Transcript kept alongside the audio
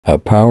A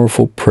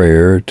powerful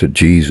prayer to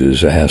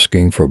Jesus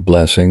asking for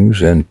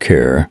blessings and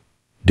care.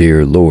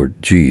 Dear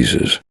Lord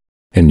Jesus,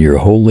 in your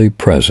holy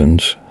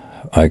presence,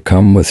 I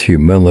come with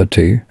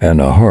humility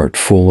and a heart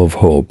full of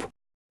hope.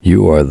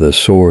 You are the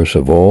source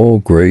of all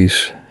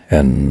grace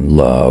and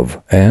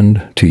love,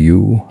 and to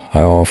you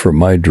I offer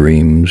my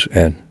dreams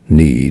and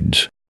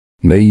needs.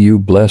 May you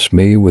bless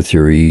me with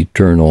your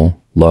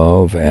eternal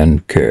love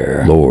and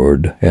care,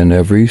 Lord, in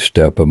every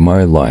step of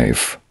my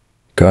life.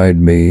 Guide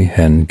me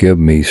and give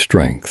me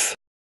strength.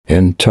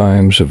 In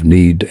times of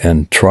need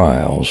and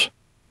trials,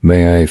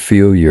 may I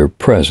feel your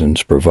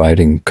presence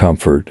providing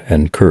comfort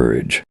and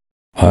courage.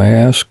 I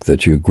ask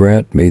that you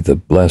grant me the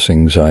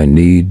blessings I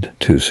need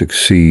to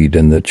succeed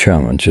in the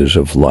challenges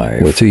of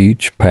life. With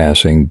each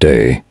passing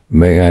day,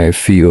 may I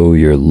feel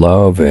your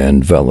love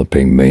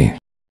enveloping me.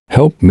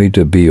 Help me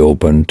to be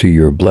open to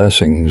your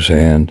blessings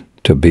and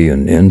to be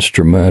an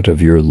instrument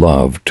of your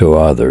love to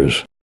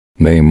others.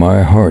 May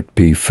my heart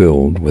be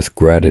filled with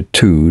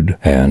gratitude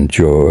and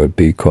joy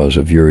because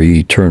of your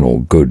eternal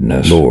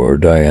goodness.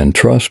 Lord, I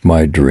entrust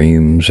my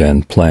dreams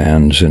and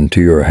plans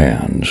into your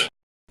hands.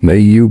 May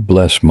you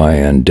bless my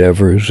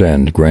endeavors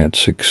and grant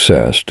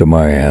success to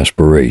my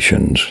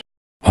aspirations.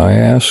 I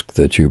ask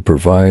that you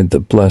provide the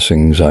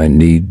blessings I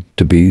need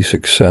to be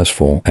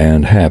successful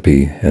and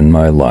happy in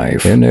my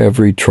life. In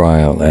every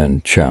trial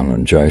and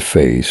challenge I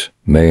face,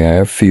 may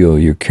I feel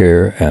your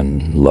care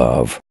and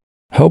love.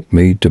 Help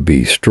me to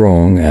be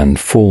strong and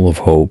full of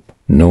hope,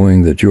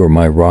 knowing that you are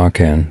my rock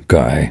and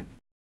guide.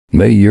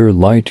 May your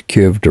light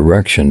give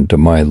direction to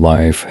my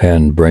life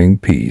and bring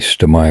peace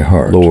to my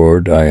heart.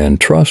 Lord, I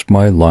entrust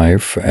my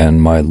life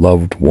and my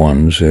loved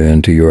ones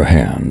into your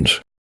hands.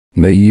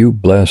 May you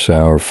bless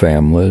our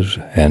families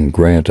and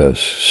grant us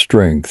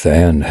strength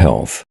and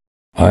health.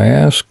 I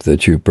ask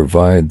that you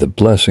provide the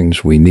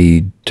blessings we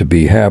need to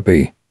be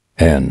happy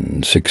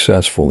and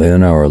successful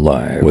in our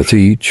lives. With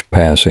each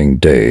passing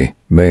day,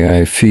 may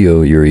I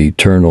feel your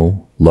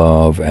eternal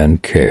love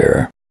and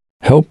care.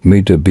 Help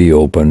me to be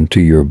open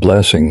to your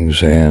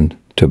blessings and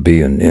to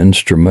be an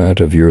instrument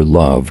of your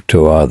love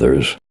to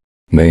others.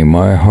 May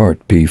my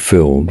heart be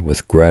filled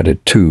with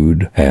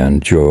gratitude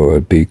and joy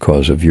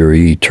because of your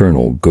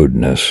eternal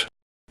goodness.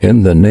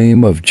 In the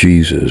name of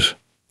Jesus,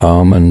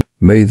 Amen.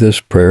 May this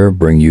prayer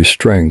bring you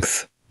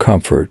strength,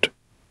 comfort,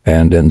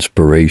 and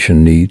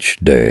inspiration each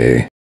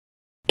day.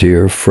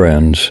 Dear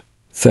friends,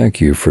 thank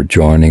you for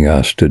joining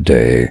us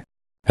today.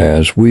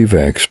 As we've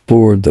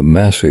explored the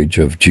message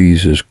of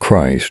Jesus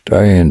Christ,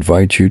 I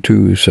invite you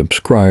to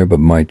subscribe to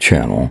my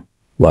channel,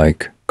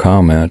 like,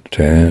 comment,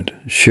 and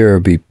share.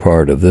 Be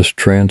part of this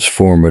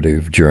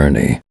transformative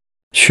journey.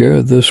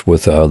 Share this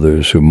with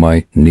others who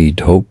might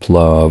need hope,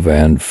 love,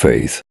 and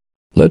faith.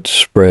 Let's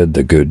spread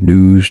the good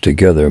news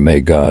together.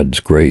 May God's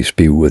grace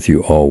be with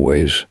you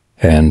always,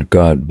 and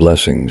God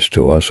blessings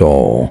to us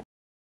all.